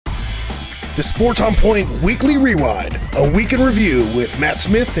the Sports on Point Weekly Rewind, a week in review with Matt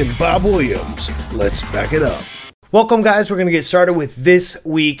Smith and Bob Williams. Let's back it up. Welcome, guys. We're going to get started with This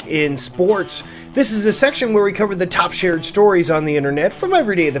Week in Sports. This is a section where we cover the top shared stories on the internet from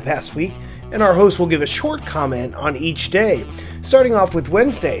every day of the past week, and our host will give a short comment on each day. Starting off with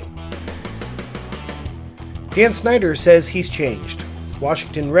Wednesday. Dan Snyder says he's changed.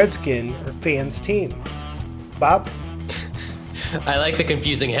 Washington Redskin are fans' team. Bob? I like the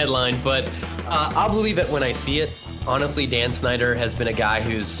confusing headline, but I'll believe it when I see it. Honestly, Dan Snyder has been a guy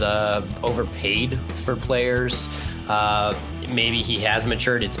who's overpaid for players. Maybe he has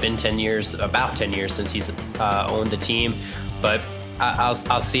matured. It's been about 10 years since he's owned the team. But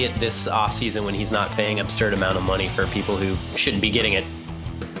I'll see it this offseason when he's not paying absurd amount of money for people who shouldn't be getting it.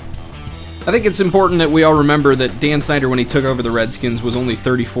 I think it's important that we all remember that Dan Snyder, when he took over the Redskins, was only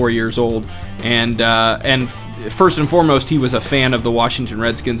 34 years old, and first and foremost, he was a fan of the Washington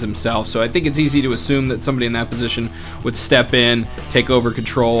Redskins himself. So I think it's easy to assume that somebody in that position would step in, take over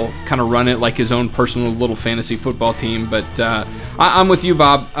control, kind of run it like his own personal little fantasy football team. But I'm with you,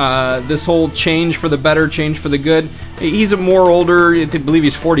 Bob. This whole change for the better, change for the good. He's a more older. I believe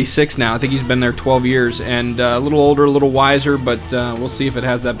he's 46 now. I think he's been there 12 years, and a little older, a little wiser. But we'll see if it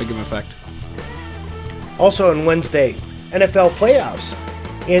has that big of an effect. Also on Wednesday, NFL playoffs.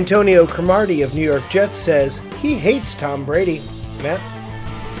 Antonio Cromartie of New York Jets says he hates Tom Brady. Matt?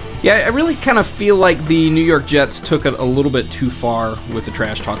 Yeah, I really kind of feel like the New York Jets took it a little bit too far with the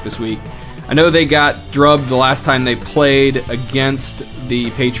trash talk this week. I know they got drubbed the last time they played against the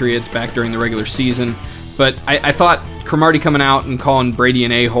Patriots back during the regular season, but I thought Cromartie coming out and calling Brady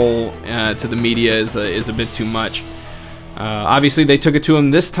an a-hole to the media is a bit too much. Obviously, they took it to him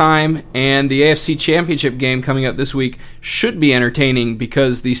this time, and the AFC Championship game coming up this week should be entertaining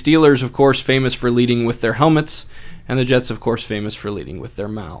because the Steelers, of course, famous for leading with their helmets, and the Jets, of course, famous for leading with their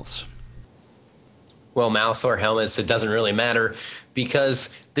mouths. Well, mouths or helmets, it doesn't really matter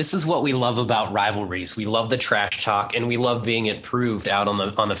because this is what we love about rivalries. We love the trash talk, and we love being it proved out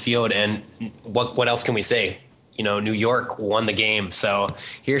on the field. And what else can we say? You know, New York won the game. So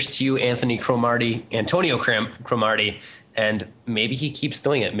here's to you, Antonio Cromartie. And maybe he keeps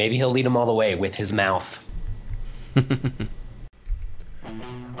doing it. Maybe he'll lead them all the way with his mouth.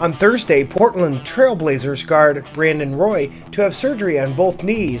 On Thursday, Portland Trailblazers guard Brandon Roy to have surgery on both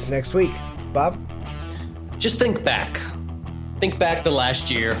knees next week. Bob? Just think back. Think back to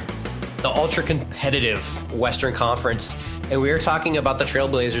last year, the ultra-competitive Western Conference, and we were talking about the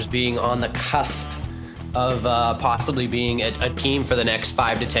Trailblazers being on the cusp of possibly being a team for the next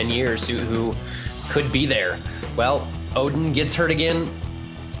 5 to 10 years who could be there. Well, Odin gets hurt again.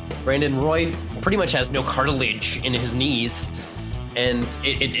 Brandon Roy pretty much has no cartilage in his knees. And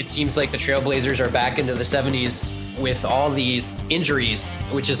it seems like the Trailblazers are back into the 70s with all these injuries,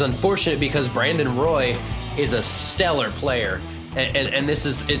 which is unfortunate because Brandon Roy is a stellar player. And this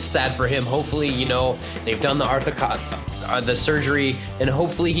is sad for him. Hopefully, they've done the surgery, and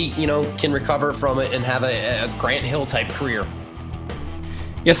hopefully he, can recover from it and have a Grant Hill type career.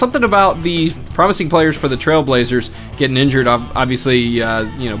 Yeah, something about the promising players for the Trailblazers getting injured. Obviously,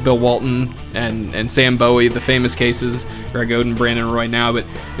 Bill Walton and Sam Bowie, the famous cases, Greg Oden, Brandon Roy now. But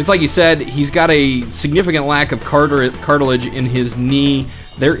it's like you said, he's got a significant lack of cartilage in his knee.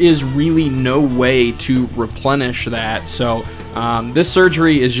 There is really no way to replenish that. So this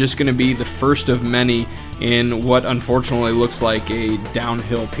surgery is just going to be the first of many in what unfortunately looks like a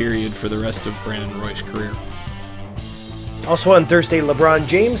downhill period for the rest of Brandon Roy's career. Also on Thursday, LeBron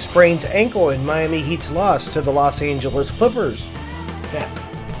James sprains ankle in Miami Heat's loss to the Los Angeles Clippers. Yeah.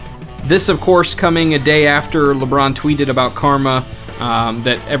 This, of course, coming a day after LeBron tweeted about karma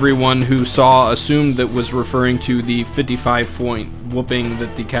that everyone who saw assumed that was referring to the 55-point whooping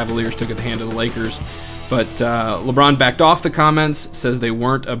that the Cavaliers took at the hand of the Lakers. But LeBron backed off the comments, says they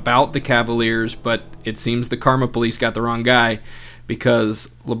weren't about the Cavaliers, but it seems the karma police got the wrong guy,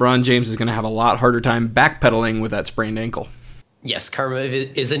 because LeBron James is going to have a lot harder time backpedaling with that sprained ankle. Yes, karma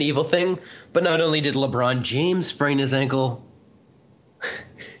is an evil thing, but not only did LeBron James sprain his ankle,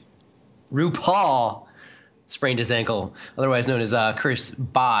 RuPaul sprained his ankle, otherwise known as Chris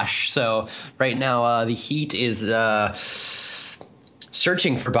Bosh. So right now the Heat is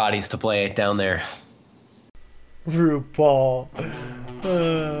searching for bodies to play down there. RuPaul.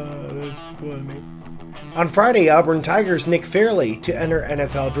 That's funny. On Friday, Auburn Tigers Nick Fairley to enter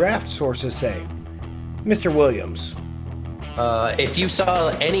NFL draft, sources say. Mr. Williams. If you saw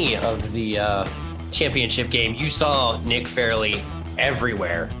any of the championship game, you saw Nick Fairley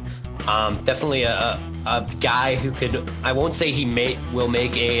everywhere. Definitely a guy who could, I won't say he will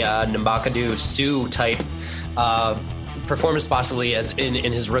make a Nambakadu Sue type performance possibly as in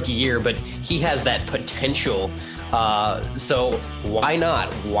his rookie year, but he has that potential. So why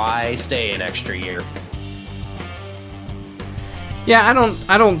not? Why stay an extra year? Yeah,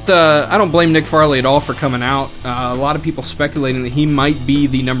 I don't blame Nick Farley at all for coming out. A lot of people speculating that he might be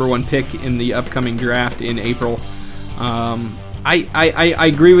the number one pick in the upcoming draft in April. I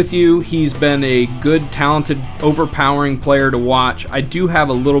agree with you. He's been a good, talented, overpowering player to watch. I do have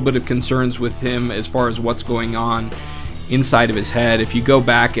a little bit of concerns with him as far as what's going on inside of his head. If you go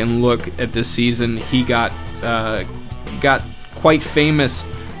back and look at this season, he got quite famous,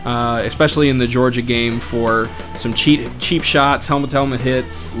 especially in the Georgia game, for some cheap shots, helmet-to-helmet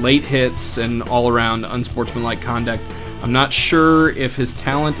hits, late hits, and all-around unsportsmanlike conduct. I'm not sure if his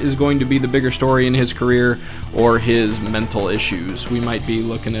talent is going to be the bigger story in his career or his mental issues. We might be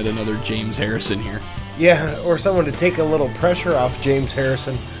looking at another James Harrison here. Yeah, or someone to take a little pressure off James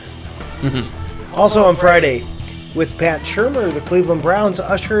Harrison. Also on Friday, with Pat Shurmur, the Cleveland Browns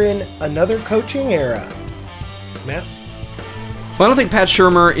usher in another coaching era. Matt? Well, I don't think Pat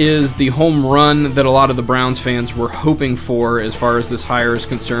Shurmur is the home run that a lot of the Browns fans were hoping for as far as this hire is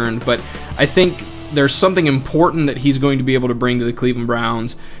concerned, but I think there's something important that he's going to be able to bring to the Cleveland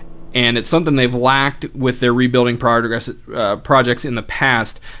Browns, and it's something they've lacked with their rebuilding projects in the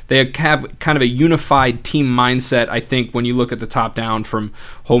past. They have kind of a unified team mindset, I think, when you look at the top down from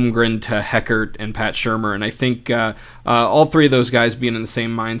Holmgren to Heckert and Pat Shurmur, and I think all three of those guys being in the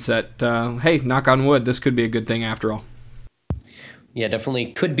same mindset, hey, knock on wood, this could be a good thing after all. Yeah,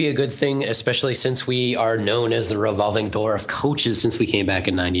 definitely could be a good thing, especially since we are known as the revolving door of coaches since we came back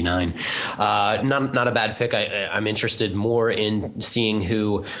in '99. Not a bad pick. I'm interested more in seeing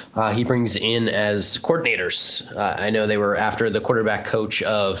who he brings in as coordinators. I know they were after the quarterback coach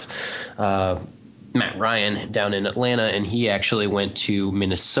of Matt Ryan down in Atlanta, and he actually went to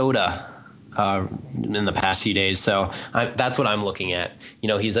Minnesota in the past few days. So that's what I'm looking at. You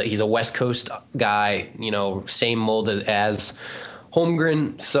know, he's a West Coast guy, you know, same mold as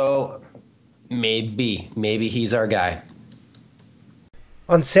Holmgren, so maybe he's our guy.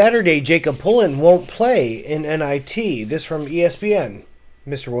 On Saturday, Jacob Pullen won't play in NIT. This from ESPN.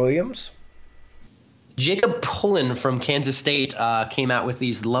 Mr. Williams? Jacob Pullen from Kansas State came out with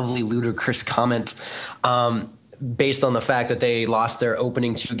these lovely ludicrous comments based on the fact that they lost their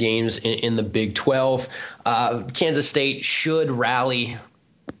opening two games in the Big 12. Kansas State should rally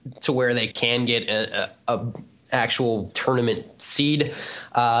to where they can get a actual tournament seed.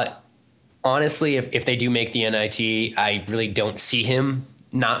 Honestly, if they do make the NIT, I really don't see him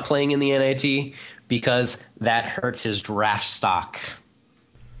not playing in the NIT because that hurts his draft stock.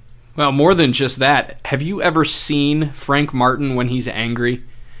 Well, more than just that, have you ever seen Frank Martin when he's angry?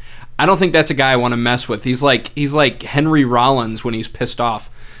 I don't think that's a guy I want to mess with. He's like Henry Rollins when he's pissed off.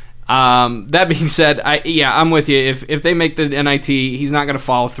 That being said, I'm with you. If they make the NIT, he's not going to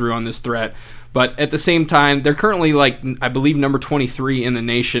follow through on this threat. But at the same time, they're currently, I believe, number 23 in the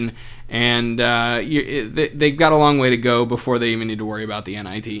nation, and they've got a long way to go before they even need to worry about the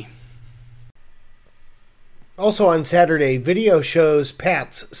NIT. Also on Saturday, video shows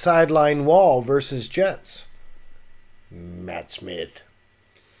Pats sideline wall versus Jets. Matt Smith.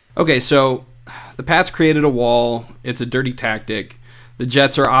 Okay, so the Pats created a wall. It's a dirty tactic. The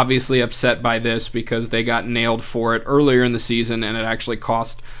Jets are obviously upset by this because they got nailed for it earlier in the season, and it actually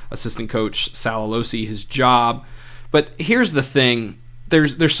cost assistant coach Sal Alosi his job. But here's the thing.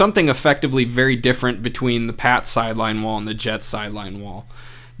 There's something effectively very different between the Pats sideline wall and the Jets sideline wall.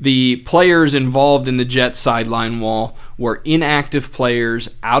 The players involved in the Jets sideline wall were inactive players,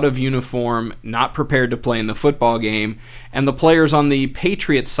 out of uniform, not prepared to play in the football game, and the players on the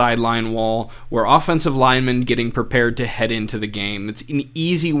Patriots sideline wall were offensive linemen getting prepared to head into the game. It's an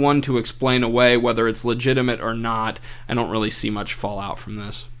easy one to explain away, whether it's legitimate or not. I don't really see much fallout from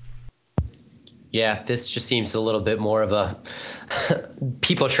this. Yeah, this just seems a little bit more of a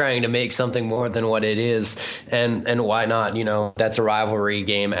people trying to make something more than what it is. And why not? You know, that's a rivalry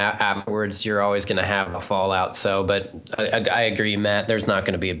game. Afterwards, you're always going to have a fallout. So, but I agree, Matt, there's not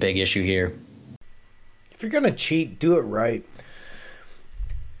going to be a big issue here. If you're going to cheat, do it right.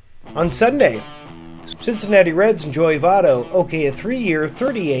 On Sunday, Cincinnati Reds and Joey Votto okay a 3-year,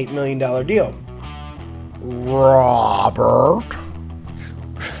 $38 million deal. Robert?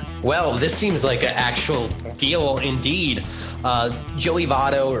 Well, this seems like an actual deal indeed. Joey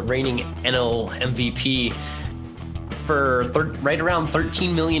Votto, reigning NL MVP, for right around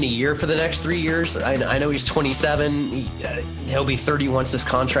 $13 million a year for the next 3 years. I know he's 27. He'll be 30 once this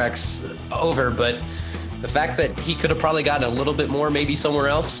contract's over, but the fact that he could have probably gotten a little bit more maybe somewhere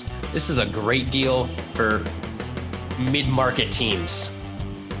else, this is a great deal for mid-market teams.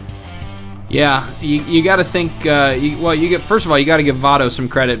 Yeah, you got to think. First of all, you got to give Votto some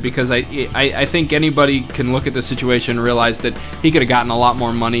credit, because I think anybody can look at the situation and realize that he could have gotten a lot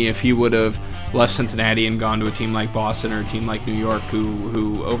more money if he would have left Cincinnati and gone to a team like Boston or a team like New York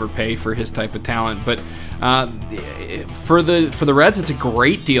who overpay for his type of talent. But for the Reds, it's a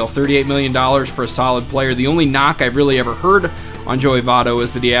great deal, $38 million for a solid player. The only knock I've really ever heard on Joey Votto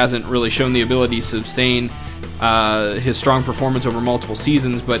is that he hasn't really shown the ability to sustain his strong performance over multiple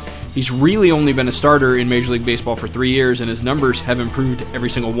seasons, but he's really only been a starter in Major League Baseball for 3 years, and his numbers have improved every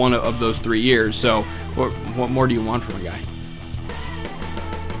single one of those 3 years. So what more do you want from a guy?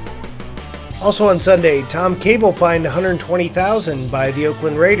 Also on Sunday, Tom Cable fined $120,000 by the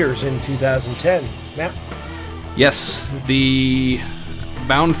Oakland Raiders in 2010. Matt? Yes, the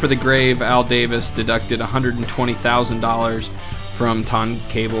bound for the grave Al Davis deducted $120,000 from Tom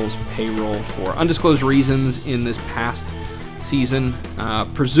Cable's payroll for undisclosed reasons in this past season,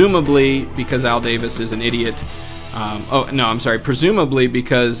 presumably because Al Davis is an idiot. Presumably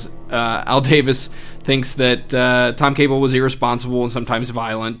because Al Davis thinks that Tom Cable was irresponsible and sometimes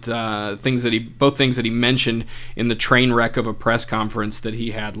violent, both things that he mentioned in the train wreck of a press conference that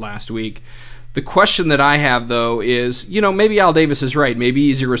he had last week. The question that I have, though, is, maybe Al Davis is right. Maybe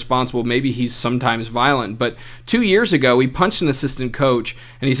he's irresponsible. Maybe he's sometimes violent. But 2 years ago, he punched an assistant coach,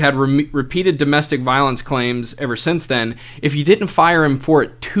 and he's had repeated domestic violence claims ever since then. If you didn't fire him for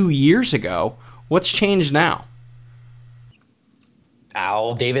it 2 years ago, what's changed now?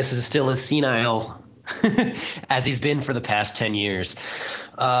 Al Davis is still as senile as he's been for the past 10 years.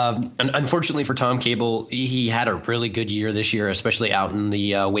 And unfortunately for Tom Cable, he had a really good year this year, especially out in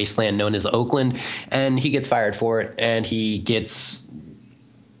the wasteland known as Oakland, and he gets fired for it, and he gets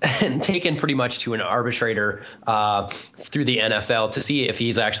taken pretty much to an arbitrator through the NFL to see if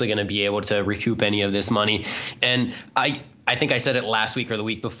he's actually going to be able to recoup any of this money. And I think I said it last week or the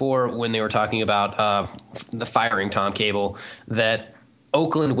week before when they were talking about the firing Tom Cable, that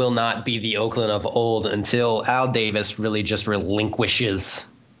Oakland will not be the Oakland of old until Al Davis really just relinquishes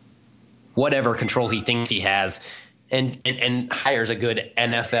whatever control he thinks he has and hires a good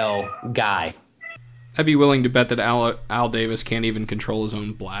NFL guy. I'd be willing to bet that Al Davis can't even control his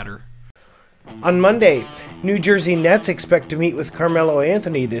own bladder. On Monday, New Jersey Nets expect to meet with Carmelo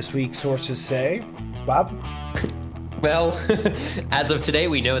Anthony this week, sources say. Bob? Well, as of today,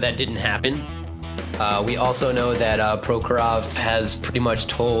 we know that didn't happen. We also know that Prokhorov has pretty much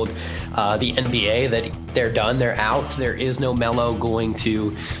told the NBA that they're done, they're out. There is no Melo going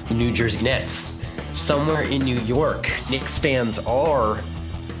to the New Jersey Nets. Somewhere in New York, Knicks fans are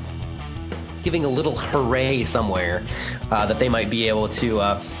giving a little hooray somewhere that they might be able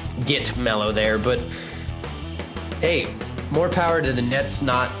to get Melo there. But hey, more power to the Nets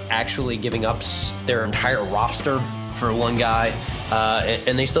not actually giving up their entire roster for one guy.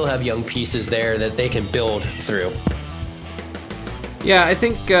 And they still have young pieces there that they can build through. Yeah, I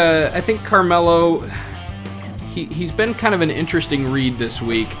think Carmelo, he's been kind of an interesting read this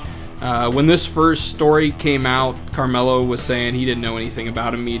week. When this first story came out, Carmelo was saying he didn't know anything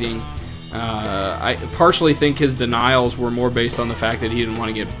about a meeting. I partially think his denials were more based on the fact that he didn't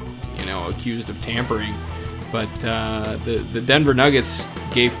want to get, accused of tampering. But the Denver Nuggets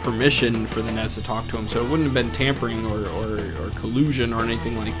gave permission for the Nets to talk to him, so it wouldn't have been tampering or collusion or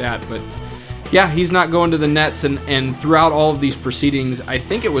anything like that. But yeah, he's not going to the Nets, and throughout all of these proceedings, I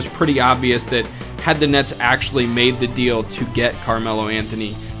think it was pretty obvious that had the Nets actually made the deal to get Carmelo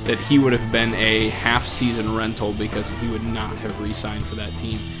Anthony, that he would have been a half-season rental because he would not have re-signed for that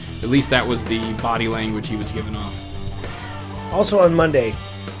team. At least that was the body language he was giving off. Also on Monday,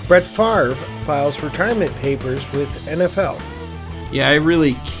 Brett Favre files retirement papers with NFL. Yeah, I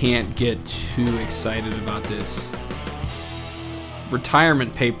really can't get too excited about this.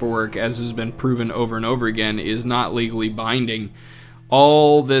 Retirement paperwork, as has been proven over and over again, is not legally binding.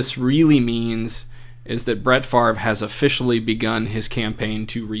 All this really means is that Brett Favre has officially begun his campaign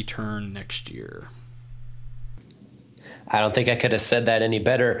to return next year. I don't think I could have said that any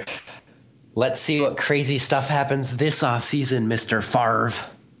better. Let's see what crazy stuff happens this offseason, Mr. Favre.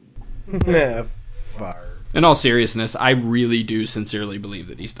 Favre. In all seriousness, I really do sincerely believe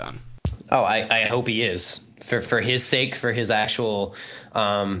that he's done. Oh, I hope he is. For his sake, for his actual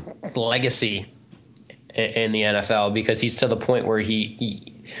legacy in the NFL, because he's to the point where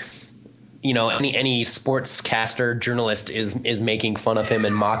he any sportscaster, journalist is making fun of him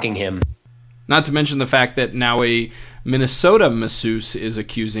and mocking him. Not to mention the fact that now a Minnesota masseuse is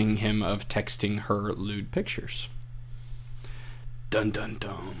accusing him of texting her lewd pictures. Dun dun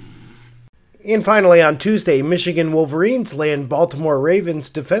dun. And finally, on Tuesday, Michigan Wolverines land Baltimore Ravens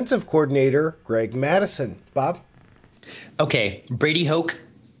defensive coordinator Greg Madison. Bob? Okay, Brady Hoke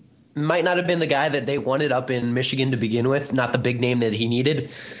might not have been the guy that they wanted up in Michigan to begin with, not the big name that he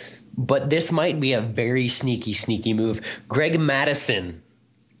needed, but this might be a very sneaky move. Greg Madison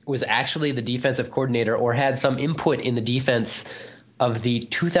was actually the defensive coordinator or had some input in the defense of the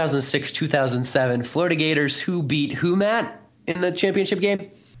 2006-2007 Florida Gators, who beat who, Matt, in the championship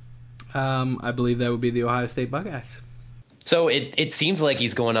game? I believe that would be the Ohio State Buckeyes. So it seems like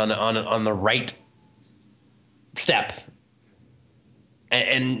he's going on the right step.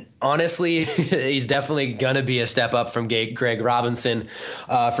 And honestly, he's definitely going to be a step up from Greg Robinson.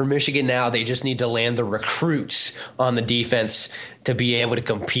 For Michigan now, they just need to land the recruits on the defense to be able to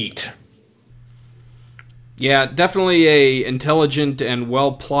compete. Yeah, definitely a intelligent and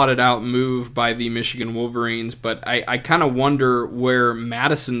well plotted out move by the Michigan Wolverines, but I kind of wonder where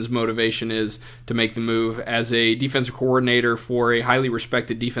Madison's motivation is to make the move as a defensive coordinator for a highly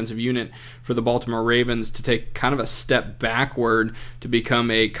respected defensive unit for the Baltimore Ravens to take kind of a step backward to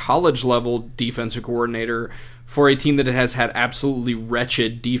become a college level defensive coordinator for a team that has had absolutely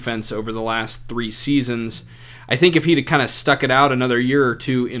wretched defense over the last 3 seasons. I think if he'd have kind of stuck it out another year or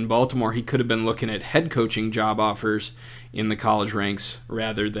two in Baltimore, he could have been looking at head coaching job offers in the college ranks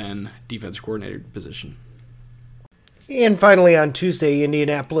rather than defensive coordinator position. And finally on Tuesday,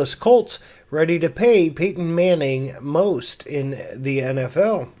 Indianapolis Colts ready to pay Peyton Manning most in the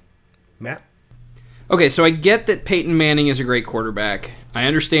NFL. Matt? Okay, so I get that Peyton Manning is a great quarterback. I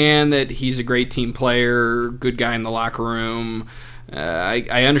understand that he's a great team player, good guy in the locker room.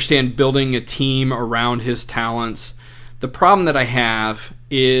 I understand building a team around his talents. The problem that I have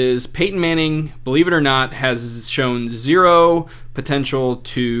is Peyton Manning, believe it or not, has shown zero potential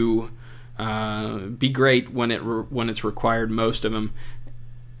to be great when it's required most of him.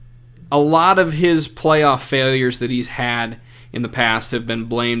 A lot of his playoff failures that he's had in the past have been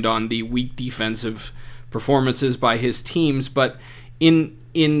blamed on the weak defensive performances by his teams, but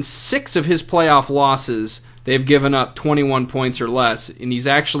in 6 of his playoff losses, they've given up 21 points or less, and he's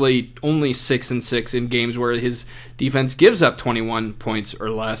actually only 6-6 in games where his defense gives up 21 points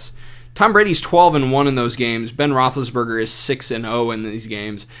or less. Tom Brady's 12-1 in those games. Ben Roethlisberger is 6-0 in these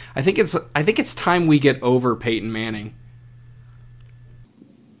games. I think it's time we get over Peyton Manning.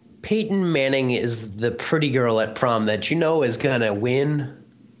 Peyton Manning is the pretty girl at prom that you know is gonna win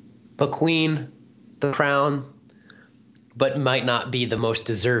the queen, the crown, but might not be the most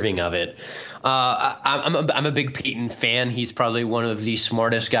deserving of it. I'm a big Peyton fan. He's probably one of the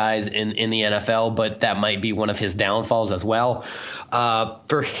smartest guys in the NFL, but that might be one of his downfalls as well.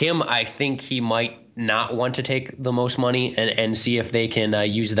 For him, I think he might not want to take the most money and see if they can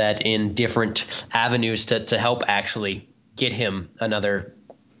use that in different avenues to help actually get him another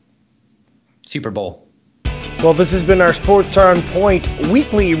Super Bowl. Well, this has been our Sports on Point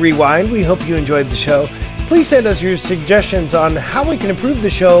Weekly Rewind. We hope you enjoyed the show. Please send us your suggestions on how we can improve the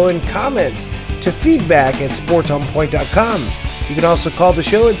show and comments to feedback@sportsonpoint.com. You can also call the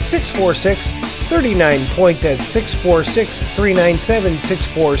show at 646-39-POINT. That's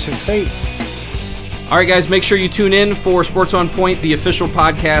 646-397-6468. All right, guys, make sure you tune in for Sports on Point, the official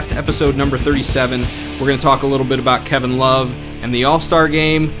podcast, episode number 37. We're going to talk a little bit about Kevin Love and the All-Star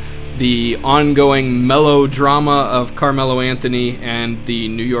Game, the ongoing melodrama of Carmelo Anthony and the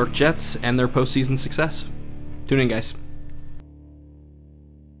New York Jets and their postseason success. Tune in, guys.